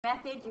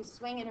method, you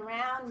swing it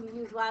around,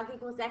 you use log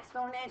equals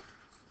exponent.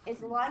 As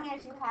long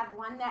as you have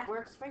one that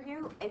works for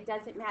you, it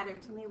doesn't matter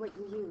to me what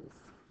you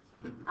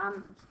use.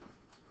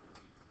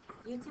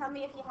 You tell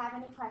me if you have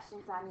any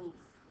questions on these.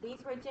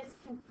 These were just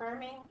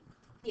confirming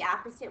the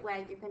opposite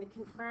way. You're going to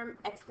confirm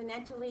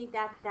exponentially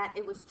that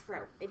it was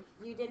true.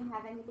 You didn't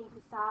have anything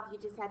to solve, you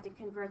just had to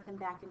convert them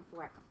back and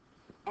forth.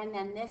 And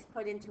then this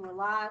put into a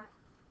log,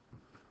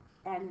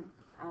 and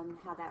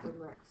how that would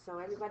work. So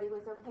everybody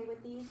was okay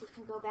with these? You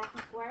can go back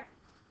and forth?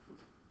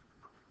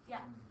 Yeah.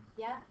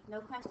 Yeah?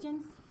 No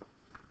questions?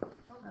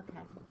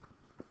 Okay.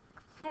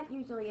 That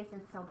usually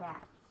isn't so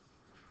bad.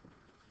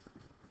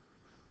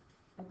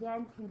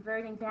 Again,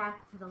 converting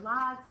back to the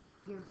logs,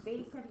 your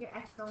base of your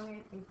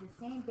exponent is the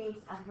same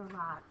base of your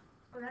log.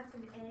 Oh, that's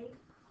an A?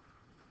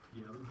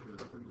 Yeah, I'm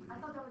sure. I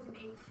thought that was an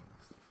H.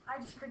 I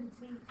just couldn't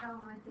tell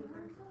on my paper.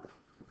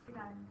 I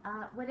got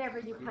it. Whatever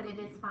you put it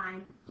is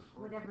fine.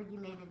 Whatever you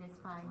made it is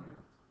fine.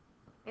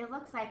 It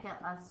looks like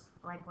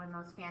like one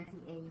of those fancy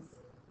A's,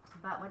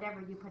 but whatever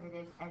you put it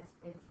is,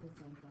 it's the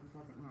same thing.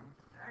 Doesn't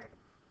matter.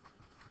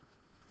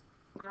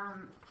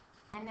 Alright.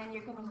 And then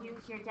you're going to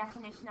use your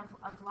definition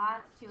of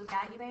logs to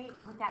evaluate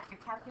without your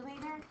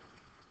calculator.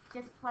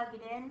 Just plug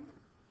it in.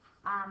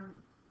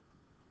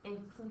 And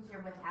since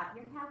you're without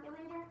your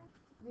calculator,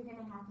 you're going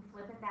to have to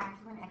flip it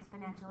back to an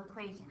exponential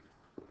equation.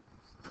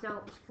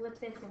 So flip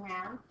this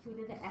around, 2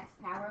 to the x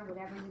power,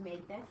 whatever you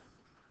made this.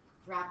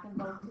 Drop them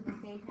both to the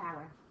same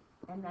power.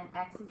 And then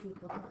x is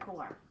equal to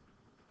 4.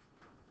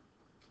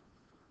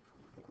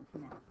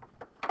 No.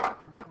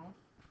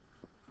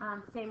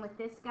 Okay. Same with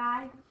this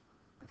guy.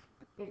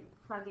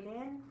 Plug it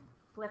in,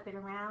 flip it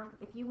around.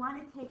 If you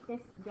want to take this,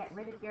 get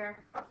rid of your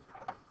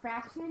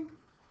fraction,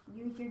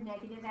 use your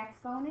negative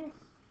exponent,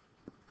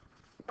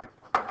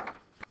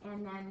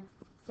 and then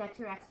set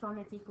your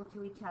exponents equal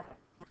to each other.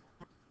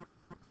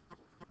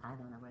 I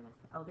don't know where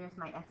that's. Oh, there's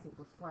my x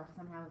equals 4.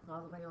 Somehow it's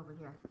all the way over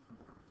here.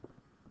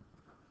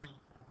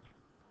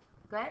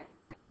 Good?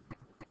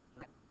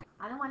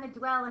 I don't want to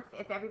dwell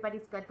if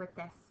everybody's good with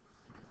this.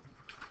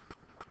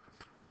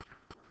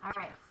 All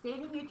right,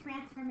 stating your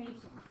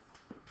transformations.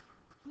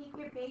 Keep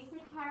your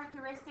basic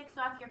characteristics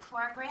off your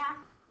core graph,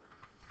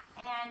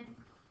 and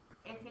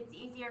if it's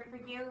easier for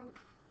you,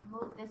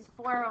 move this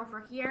 4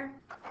 over here.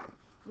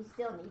 You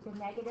still need the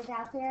negative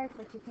out there,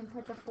 but you can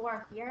put the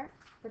 4 here,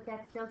 but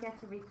that still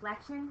gets a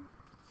reflection.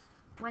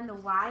 When the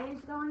y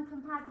is going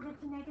from positive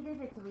to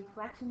negative, it's a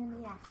reflection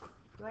in the x.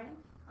 Jordan?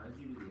 How did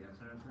you do the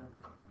x-intercept?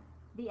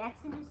 The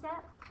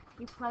x-intercept,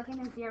 you plug in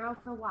a 0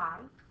 for y,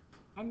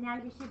 and now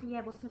you should be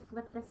able to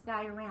flip this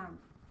guy around.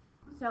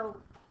 So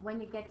when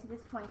you get to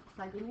this point,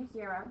 plug in your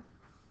 0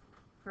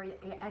 for your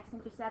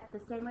x-intercept the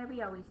same way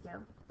we always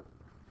do,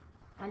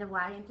 and a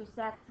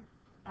y-intercept,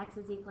 x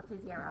is equal to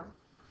 0.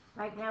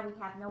 Right now we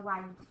have no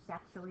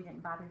y-intercept, so we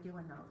didn't bother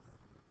doing those,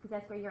 because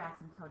that's where your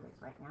asymptote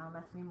is right now,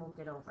 unless we moved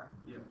it over.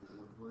 Yeah,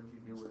 what did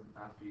you do with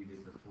after you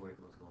did the 4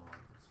 equals log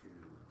 2 to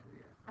the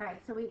x?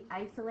 Alright, so we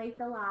isolate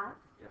the log.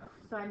 Yeah.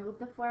 So I move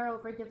the 4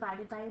 over,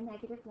 divided by a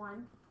negative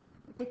 1.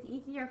 If it's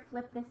easier,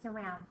 flip this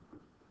around.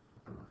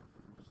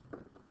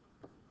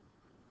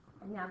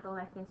 And now go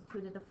like this,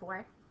 2 to the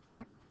 4th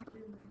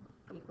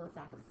equals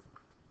x.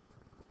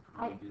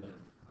 How do you do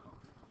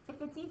that?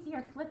 If it's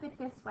easier, flip it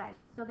this way,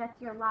 so that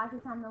your log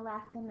is on the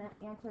left and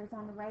the answer is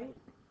on the right.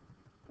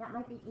 That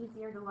might be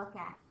easier to look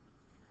at.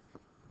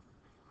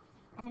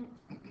 And,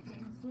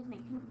 excuse me,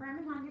 confirm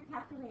it on your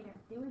calculator.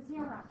 Do a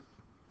 0.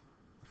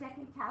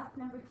 Second calc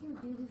number 2,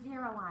 do the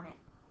 0 on it.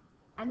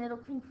 And it'll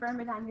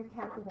confirm it on your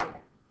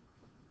calculator.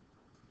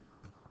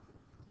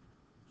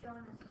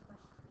 John has a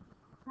question.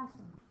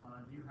 Question?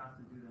 Do you have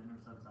to do the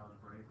intercepts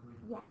algebraically?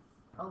 Yes,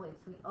 always.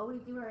 We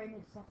always do our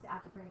intercepts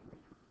algebraically.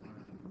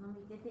 When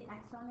we did the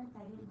exponents,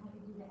 I didn't have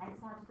to do the x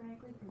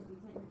algebraically because we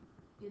didn't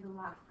do the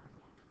log.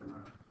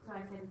 So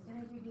I said, as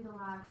soon as you do the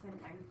logs, then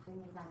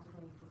everything is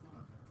algebraic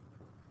again.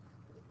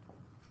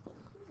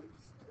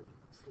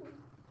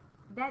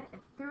 That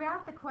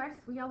throughout the course,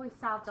 we always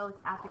solve those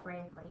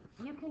algebraically.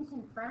 You can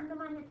confirm them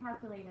on your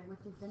calculator,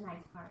 which is the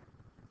nice part.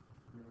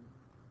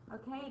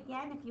 Okay,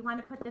 again, if you want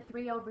to put the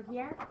 3 over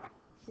here,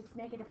 6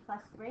 negative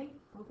plus 3,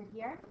 move it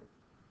here.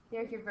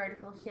 There's your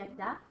vertical shift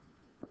up.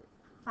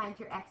 Find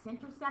your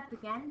x-intercept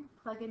again,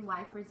 plug in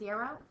y for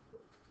 0.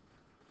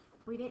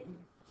 We didn't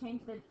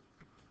change the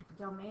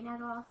domain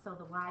at all, so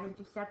the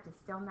y-intercept is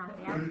still not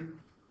there.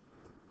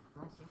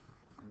 Bless you.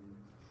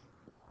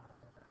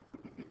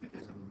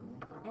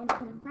 And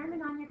confirm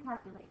it on your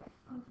calculator.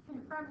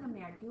 Confirm them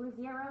there. Do a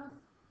 0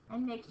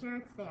 and make sure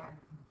it's there.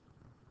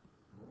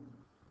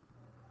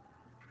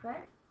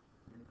 Good?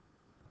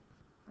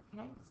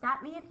 Okay.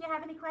 Stop me if you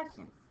have any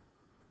questions.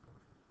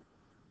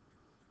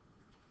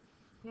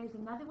 Here's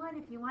another one.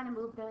 If you want to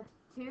move the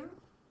 2,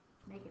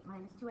 make it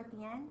 -2 at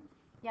the end.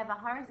 You have a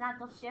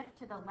horizontal shift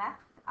to the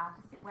left,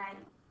 opposite way.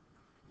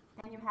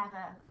 Then you have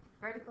a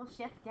vertical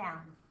shift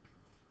down.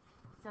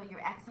 So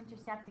your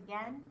x-intercept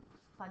again,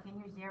 plug in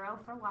your 0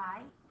 for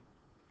y,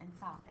 and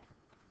solve it.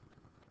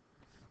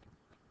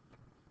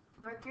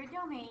 Work your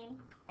domain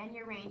and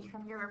your range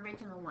from your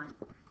original one.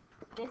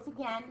 this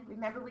again,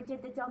 remember we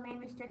did the domain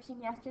restriction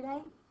yesterday?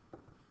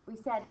 We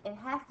said it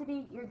has to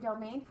be, your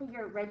domain for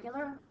your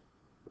regular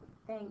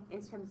thing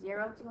is from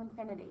 0 to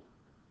infinity.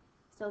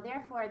 So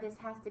therefore, this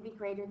has to be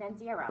greater than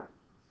 0.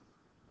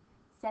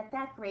 Set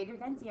that greater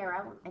than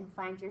 0 and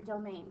find your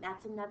domain.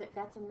 That's a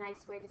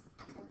nice way to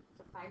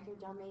find your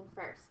domain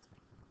first.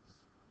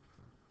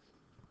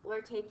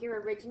 Or take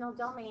your original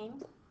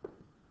domain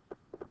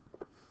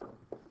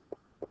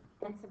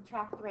and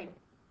subtract 3.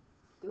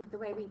 Do it the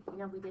way we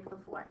did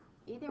before.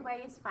 Either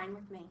way is fine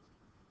with me.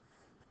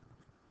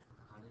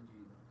 How did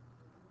you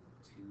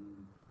 2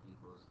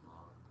 equals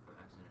log for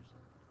x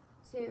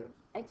intercept?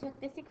 2, I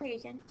took this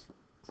equation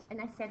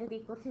and I set it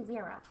equal to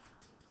 0.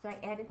 So I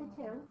added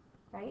the 2,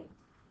 right?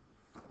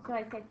 So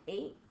I said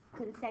 8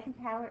 to the second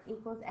power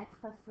equals x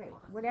plus 3.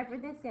 Whatever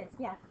this is,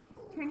 yeah.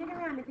 Turn it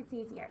around if it's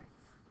easier.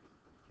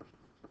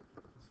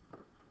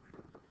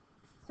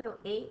 So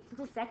 8 to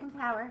the second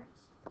power,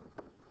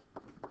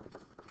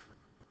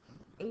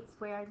 8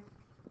 squared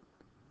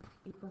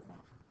equals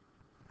that.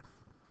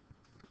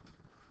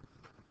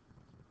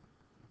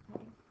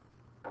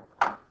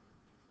 Okay.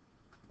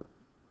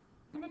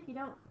 And if you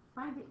don't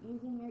find it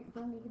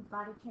don't even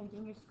bother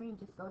changing your screen,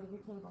 just go to your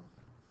table.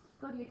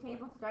 Go to your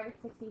table, start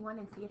at 61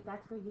 and see if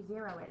that's where your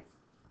 0 is.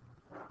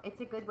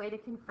 It's a good way to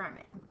confirm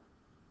it.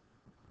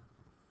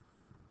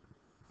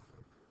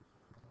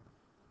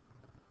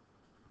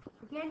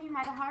 Again, you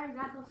had a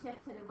horizontal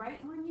shift to the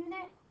right 1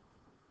 unit,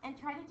 and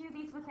try to do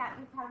these without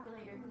your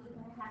calculator, because you're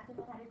going to have to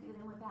know how to do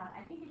them without.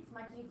 I think it's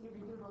much easier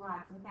to do the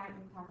logs without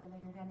your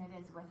calculator than it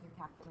is with your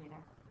calculator.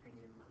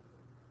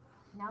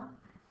 No?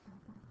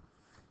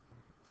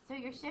 So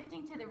you're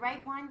shifting to the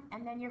right 1,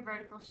 and then your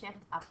vertical shift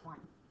up 1.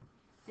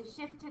 The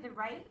shift to the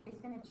right is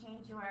going to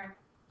change your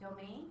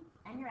domain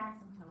and your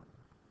asymptote.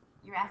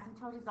 Your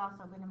asymptote is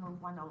also going to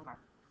move 1 over.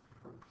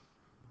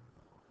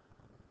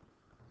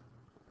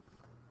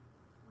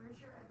 Where's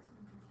your x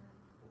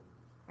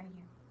intercept? Right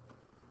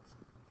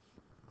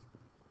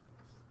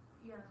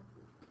here. Yeah.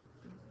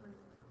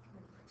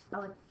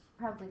 Oh, it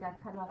probably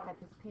got cut off at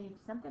this page.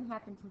 Something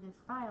happened to this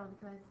file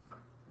because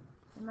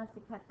it must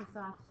have cut this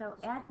off. So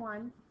add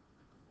 1,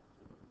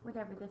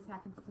 whatever this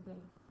happens to be.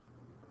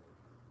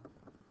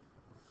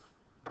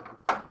 Just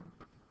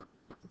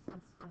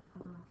got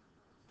cut off.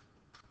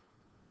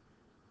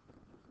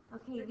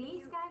 Okay,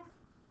 these guys.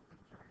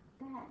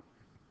 Go ahead.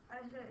 I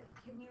said,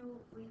 can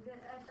you leave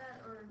it at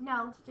that, or?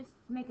 No, just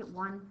make it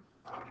 1.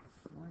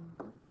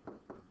 1.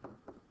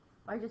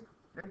 Or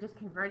just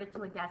convert it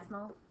to a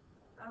decimal.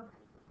 Okay.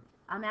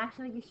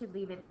 Actually, you should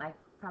leave it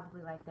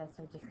probably like this,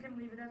 or just. You can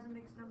leave it as a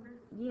mixed number?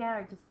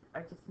 Yeah,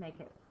 or just make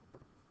it.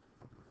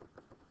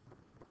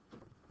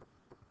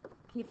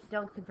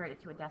 Don't convert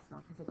it to a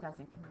decimal because it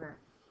doesn't convert.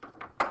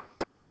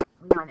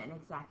 We want an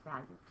exact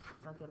value,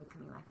 so give it to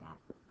me like that.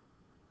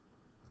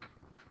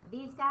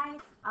 These guys,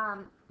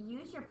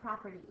 use your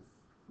properties.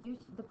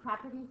 Use the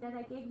properties that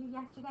I gave you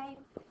yesterday.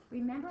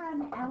 Remember on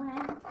the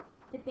ln,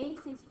 the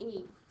base is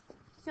e.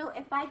 So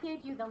if I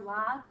gave you the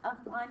log of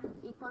 1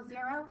 equals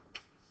 0,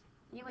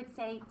 you would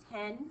say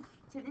 10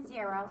 to the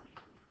 0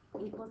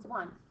 equals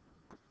 1.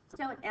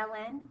 So at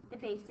ln, the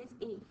base is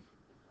e.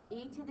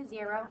 E to the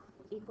 0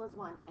 equals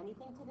 1.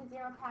 Anything to the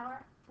 0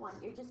 power, 1.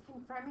 You're just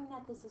confirming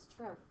that this is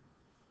true.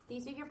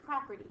 These are your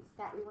properties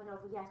that we went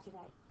over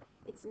yesterday.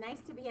 It's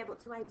nice to be able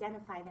to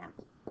identify them.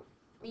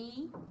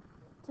 B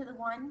to the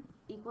 1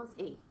 equals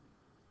e.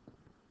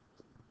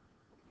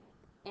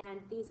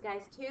 And these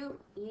guys too,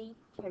 e,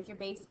 here's your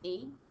base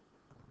e.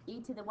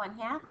 E to the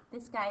 1/2,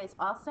 this guy is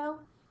also,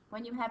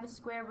 when you have a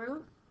square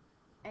root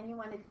and you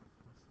want to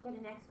get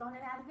an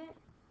exponent out of it,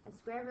 a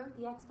square root,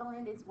 the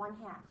exponent is 1/2.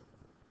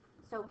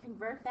 So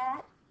convert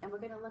that, and we're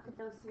going to look at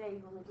those today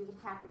when we do the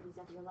properties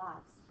of your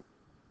logs.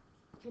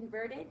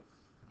 Convert it,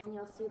 and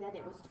you'll see that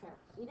it was true.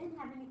 You didn't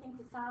have anything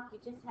to solve, you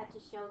just had to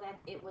show that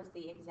it was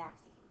the exact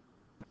same.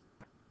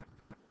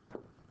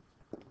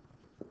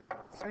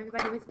 So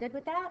everybody was good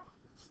with that?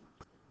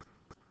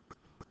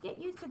 Get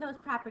used to those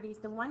properties.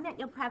 The one that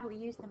you'll probably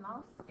use the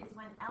most is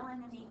when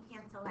ln and e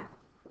cancel out.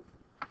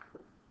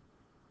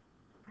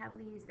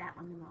 Probably use that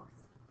one the most.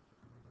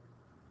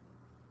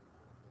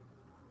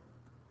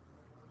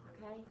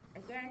 Okay,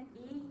 again,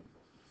 e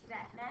to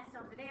that mess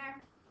over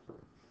there.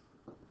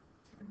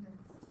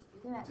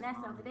 To that mess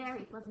over there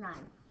equals 9.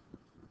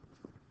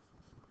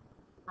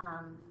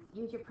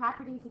 Use your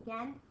properties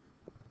again.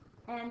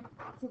 And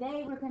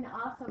today we're going to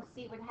also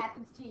see what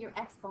happens to your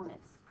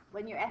exponents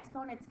when your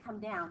exponents come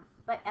down.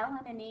 But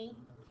ln and e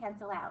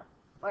cancel out.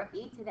 Or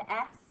e to the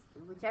x,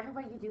 whichever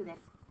way you do this.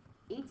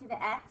 E to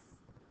the x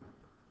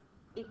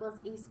equals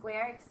e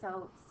squared,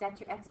 so set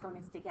your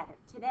exponents together.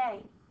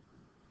 Today,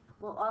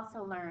 we'll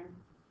also learn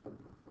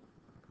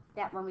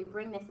that when we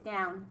bring this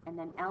down, and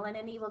then ln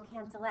and e will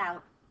cancel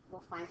out,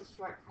 we'll find a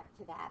shortcut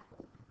to that.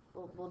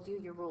 We'll do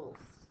your rules.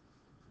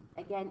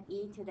 Again,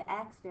 e to the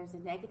x, there's a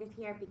negative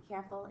here, be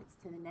careful, it's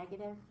to the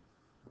negative.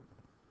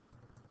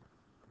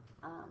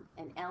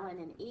 And ln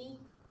and e,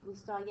 we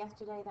saw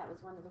yesterday, that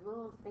was one of the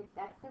rules.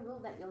 That's the rule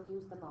that you'll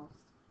use the most.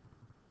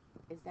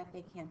 is that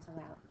they cancel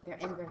out. They're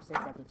inverses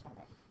of each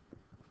other.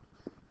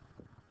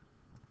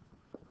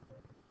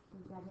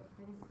 Is that it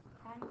for this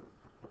guy?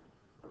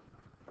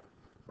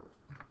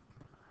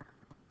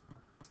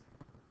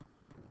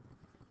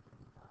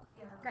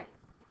 Yeah. Great.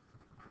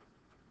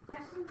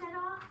 Questions at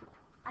all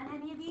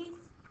on any of these?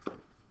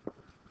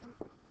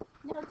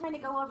 No, time to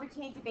go over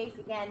change of base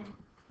again.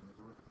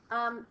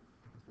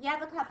 You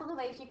have a couple of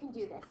ways you can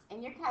do this.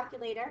 In your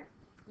calculator,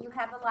 you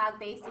have a log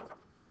base.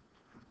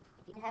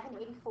 If you have an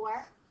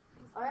 84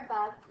 or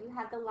above, you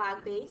have the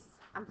log base.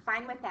 I'm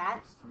fine with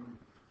that.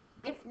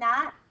 If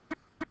not,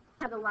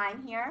 for the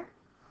line here,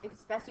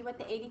 especially with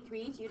the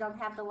 83s, you don't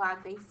have the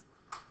log base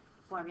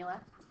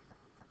formula.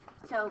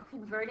 So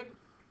convert it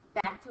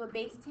back to a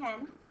base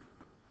 10.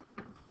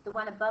 The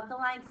one above the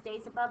line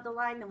stays above the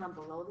line. The one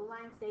below the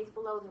line stays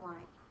below the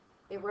line.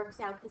 It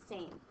works out the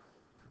same.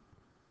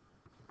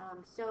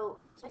 So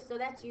just so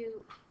that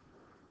you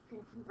can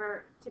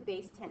convert to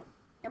base 10.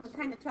 And we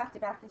kind of talked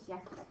about this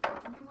yesterday.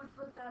 You would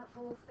put that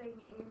whole thing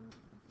in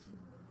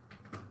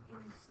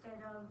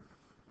instead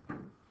of.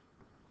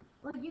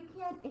 Well, you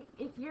can't,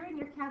 if you're in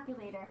your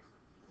calculator,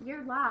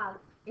 your log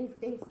is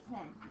base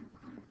 10.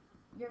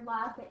 Your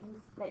log that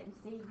you say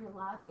your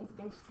log is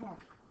base 10.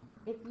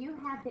 If you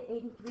have the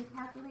 83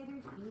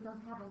 calculators, you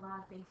don't have a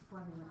log base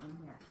formula in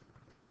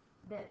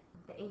here.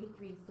 The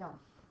 83s don't.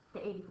 The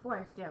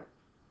 84s do.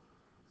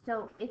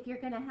 So if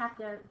you're going to have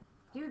to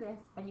do this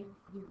and you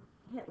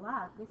hit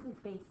log, this is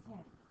base 10.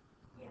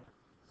 Yeah.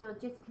 So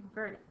just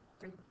convert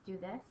it. Do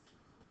this,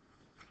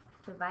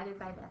 divided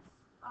by this.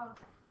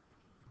 Okay.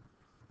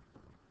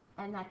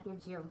 And that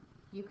gives you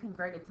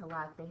convert it to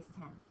log base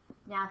 10.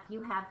 Now if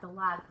you have the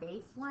log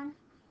base one,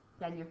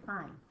 then you're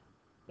fine.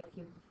 If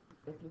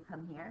you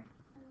come here,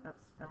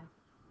 oops,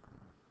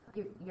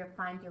 sorry. You're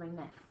fine doing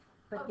this.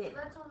 But so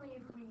that's only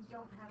if we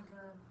don't have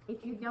the.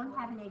 If you don't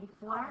have an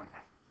 84, okay.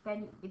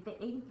 then the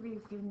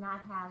 83s do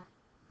not have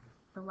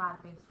the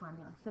log base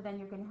formula. So then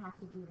you're going to have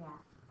to do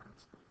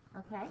that.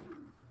 Okay?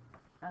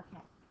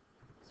 Okay.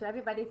 So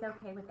everybody's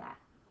okay with that.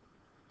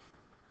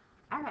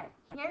 All right.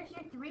 Here's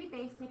your 3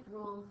 basic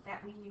rules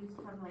that we used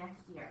from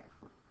last year.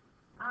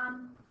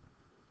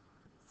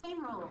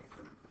 Same rules.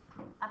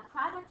 A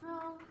product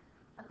rule,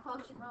 a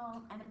quotient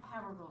rule, and a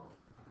power rule.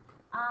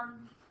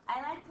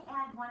 I like to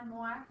add one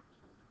more,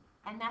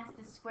 and that's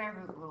the square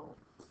root rule.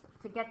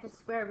 To get the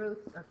square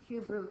roots or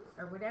cube roots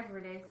or whatever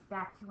it is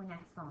back to an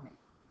exponent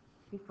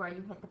before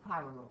you hit the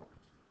power rule.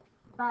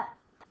 But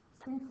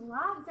since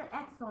logs are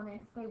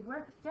exponents, they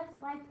work just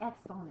like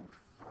exponents.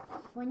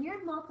 When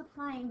you're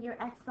multiplying your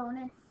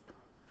exponents,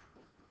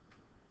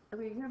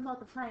 or you're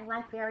multiplying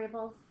like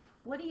variables,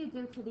 what do you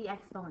do to the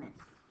exponents?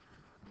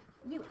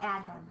 You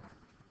add them.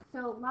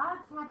 So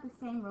logs have the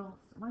same rules.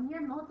 When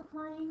you're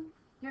multiplying,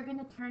 you're going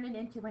to turn it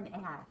into an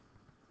add.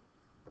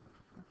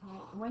 Okay?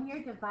 When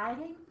you're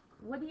dividing,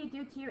 what do you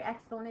do to your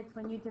exponents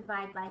when you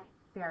divide like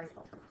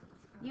variables?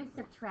 You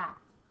subtract.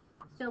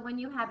 So when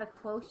you have a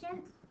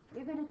quotient,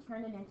 you're going to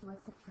turn it into a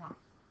subtract.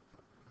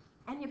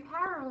 And your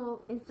power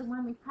rule is the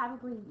one we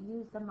probably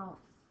use the most,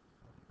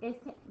 is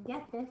to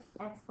get this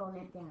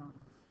exponent down.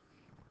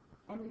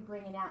 And we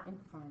bring it out in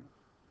front.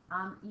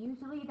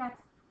 Usually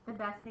that's the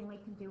best thing we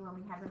can do when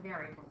we have a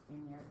variable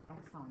in your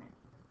exponent.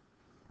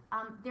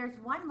 There's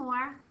one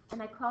more,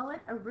 and I call it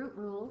a root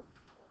rule,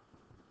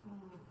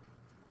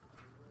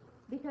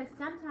 because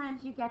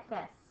sometimes you get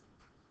this.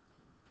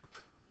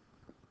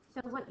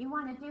 So what you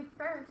want to do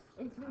first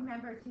is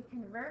remember to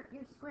convert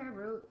your square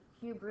root,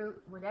 cube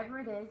root, whatever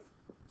it is,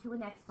 to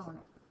an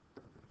exponent.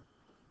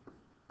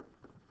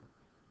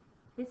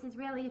 This is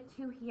really a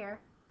 2 here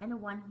and a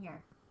 1 here.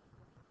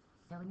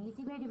 So an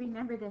easy way to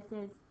remember this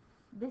is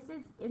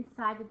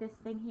inside of this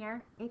thing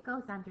here. It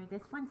goes under.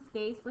 This one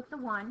stays with the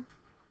 1,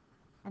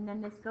 and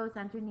then this goes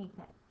underneath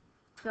it.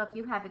 So if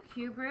you have a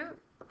cube root,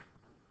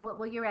 what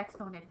will your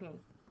exponent be?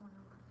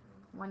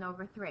 1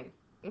 over 3.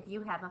 If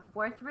you have a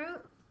 4th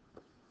root,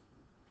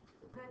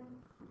 Then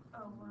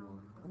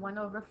 1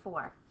 over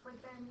 4. But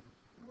then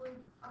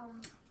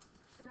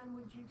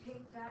would you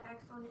take that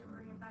exponent and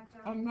bring it back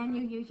down? And then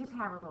you use your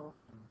power rule.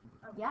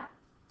 Okay. Yep.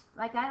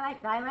 Like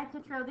I like to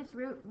throw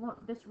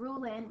this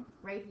rule in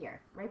right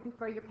here, right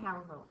before your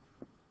power rule.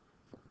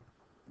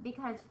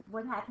 Because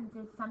what happens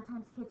is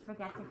sometimes kids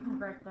forget to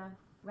convert the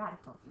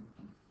radicals.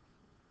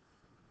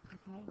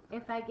 Okay.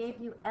 If I gave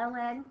you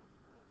ln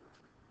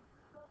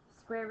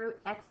square root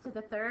x to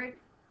the 3rd,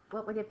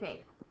 what would it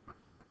be?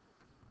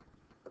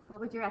 What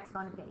would your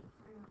exponent be?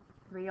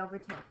 3 over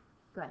 2.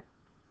 Good.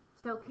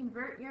 So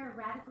convert your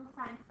radical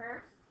sign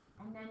first,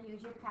 and then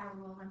use your power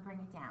rule and bring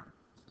it down.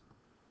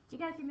 Do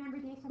you guys remember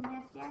these from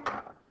last year?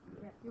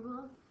 Yeah. Your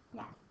rules?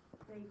 Yeah.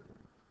 They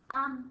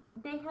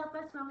They help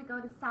us when we go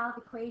to solve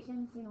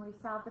equations. You know, we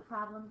solve the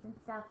problems and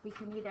stuff. We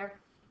can either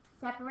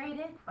separate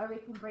it or we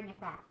can bring it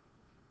back.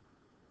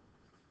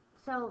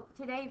 So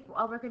today,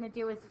 all we're going to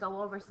do is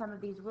go over some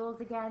of these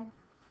rules again.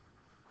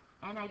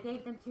 And I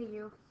gave them to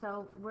you,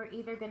 so we're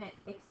either going to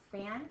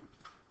expand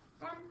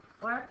them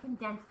or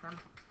condense them.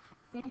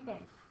 Same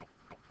thing.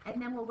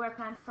 and then we'll work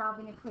on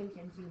solving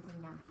equations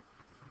using them.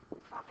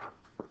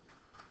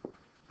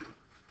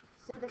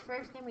 So the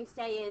first thing we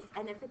say is,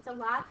 and if it's a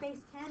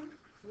log-based 10,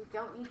 you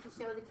don't need to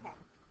show the 10.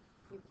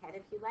 You can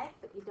if you like,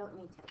 but you don't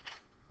need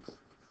to.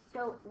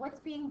 So what's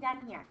being done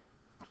here?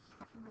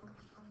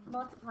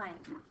 Multiplying.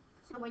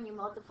 So when you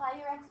multiply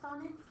your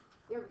exponents,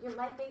 your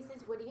like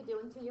bases, what are you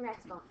doing to your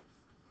exponents?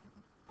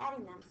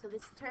 Adding them. So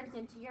this turns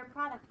into your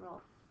product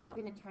rule.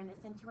 We're going to turn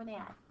this into an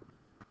add.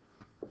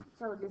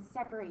 So just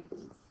separate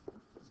these.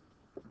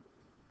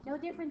 No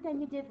different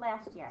than you did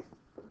last year.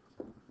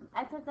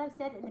 As I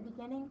said in the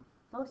beginning,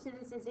 most of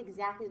this is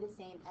exactly the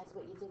same as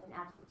what you did in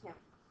Algebra 2.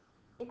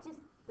 It just,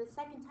 the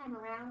second time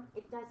around,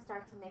 it does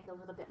start to make a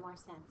little bit more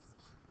sense.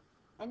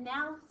 And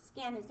now,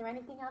 scan, is there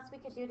anything else we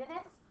could do to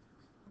this?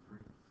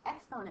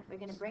 Exponent. We're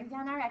going to bring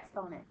down our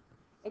exponent.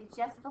 It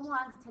just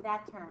belongs to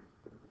that term.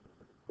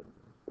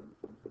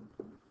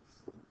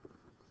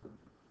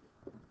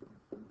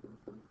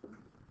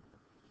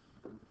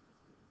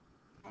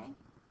 Okay?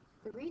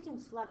 The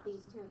regents love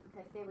these too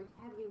because they would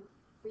have you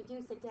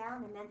reduce it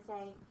down and then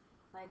say,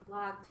 like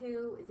log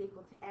 2 is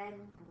equal to n,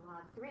 and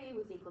log 3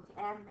 was equal to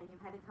m, and you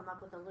had to come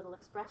up with a little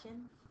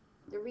expression.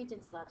 The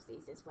regents loves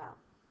these as well.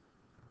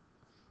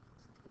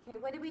 Okay,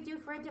 what do we do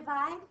for a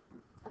divide?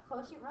 A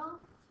quotient rule?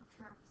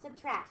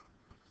 Subtract.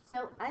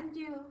 So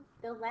undo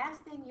the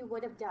last thing you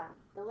would have done.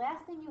 The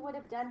last thing you would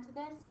have done to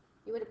this,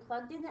 you would have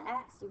plugged in the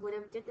x, you would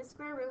have did the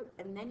square root,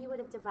 and then you would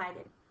have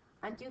divided.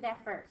 Undo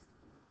that first.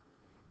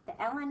 The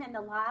ln and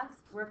the logs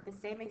work the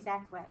same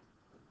exact way.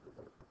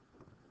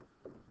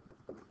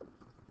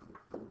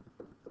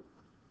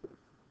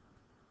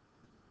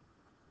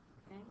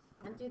 Okay,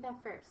 undo that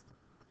first.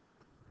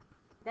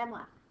 Then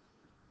what?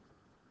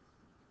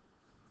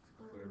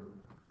 Square root.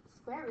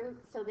 Square root,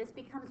 so this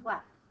becomes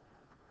what?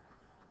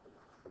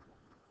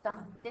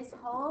 This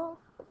whole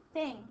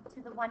thing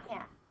to the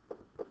 1/2.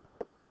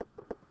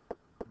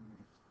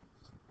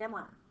 Then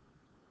what?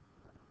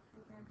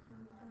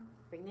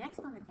 Bring the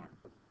exponent down.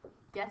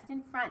 Just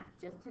in front,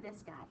 just to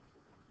this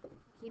guy.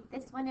 Keep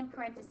this one in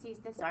parentheses,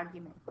 this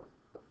argument.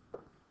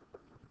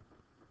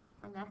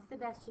 And that's the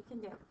best you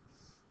can do.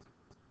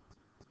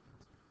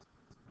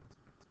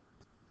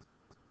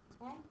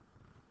 Okay?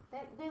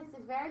 This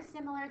is very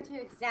similar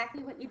to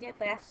exactly what you did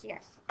last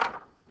year.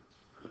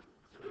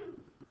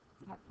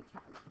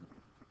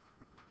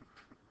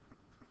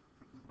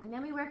 And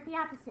then we work the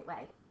opposite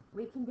way.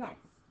 We condense.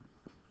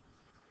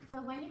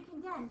 So when you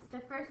condense,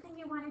 the first thing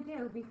you want to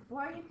do,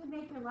 before you can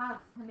make your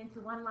logs come into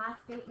one log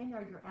statement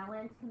or your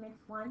ln's come into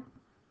one,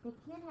 they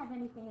can't have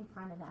anything in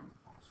front of them.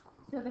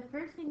 So the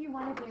first thing you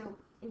want to do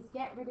is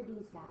get rid of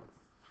these guys.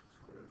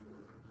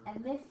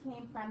 And this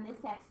came from this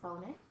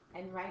exponent.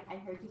 And right, I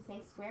heard you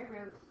say square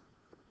root.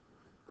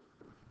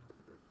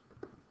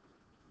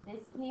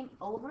 This came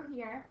over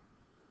here.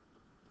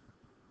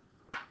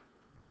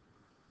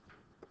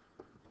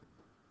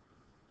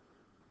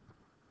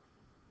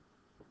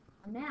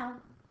 And now,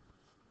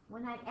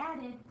 when I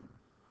added,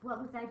 what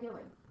was I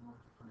doing?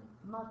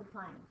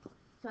 Multiplying.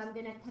 So I'm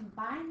going to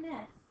combine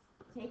this,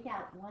 take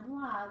out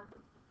one log,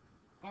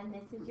 and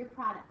this is your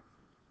product.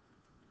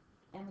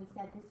 And we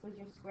said this was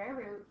your square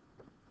root.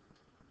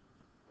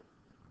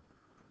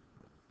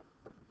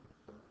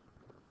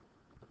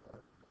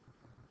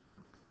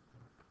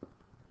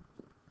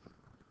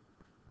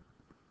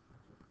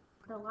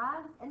 The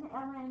logs and the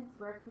ln's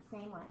work the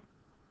same way.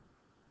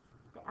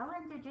 The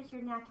ln's are just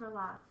your natural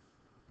logs.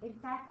 In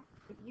fact,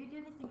 if you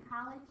do this in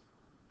college,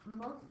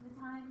 most of the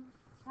time,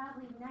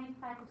 probably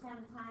 95% of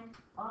the time,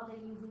 all they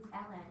use is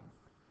ln's.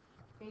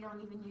 They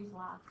don't even use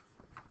logs.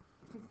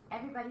 Because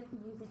everybody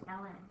can use an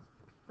ln.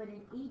 But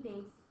an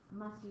e-base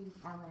must use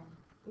ln.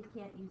 It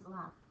can't use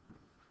log.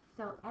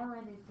 So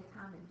ln is the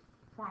common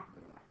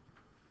factor there.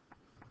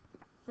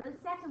 So the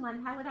second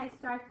one, how would I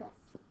start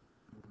this?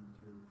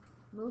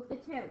 Move the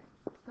 2.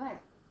 Good.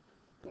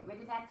 Get rid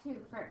of that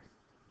 2 first.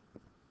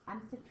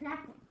 I'm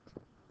subtracting.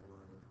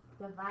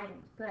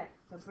 Dividing. Good.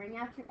 So bring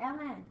out your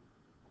ln.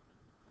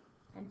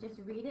 And just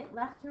read it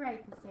left to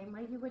right the same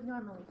way you would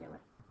normally do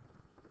it.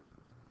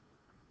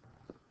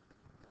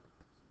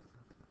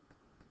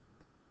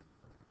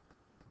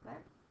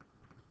 Good.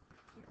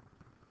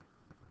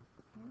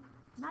 Okay.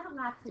 Not a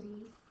lot to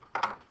these.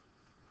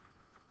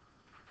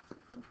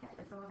 Okay,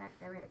 that's all that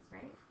there is,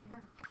 right?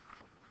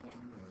 Yeah.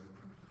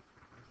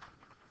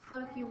 So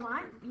if you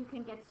want, you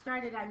can get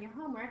started on your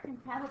homework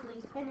and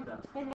probably finish